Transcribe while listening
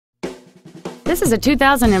This is a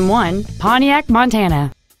 2001 Pontiac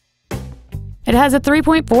Montana. It has a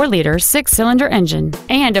 3.4-liter six-cylinder engine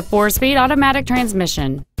and a 4-speed automatic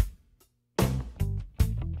transmission.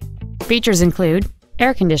 Features include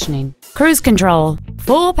air conditioning, cruise control,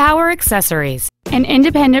 full power accessories, an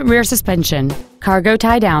independent rear suspension, cargo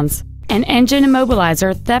tie-downs, an engine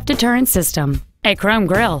immobilizer theft deterrent system, a chrome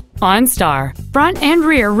grille, OnStar, front and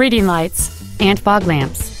rear reading lights, and fog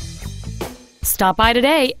lamps. Stop by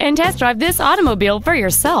today and test drive this automobile for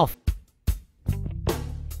yourself.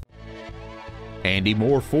 Andy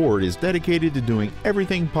Mohr Ford is dedicated to doing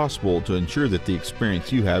everything possible to ensure that the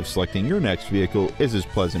experience you have selecting your next vehicle is as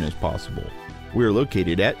pleasant as possible. We are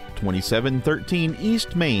located at 2713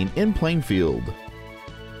 East Main in Plainfield.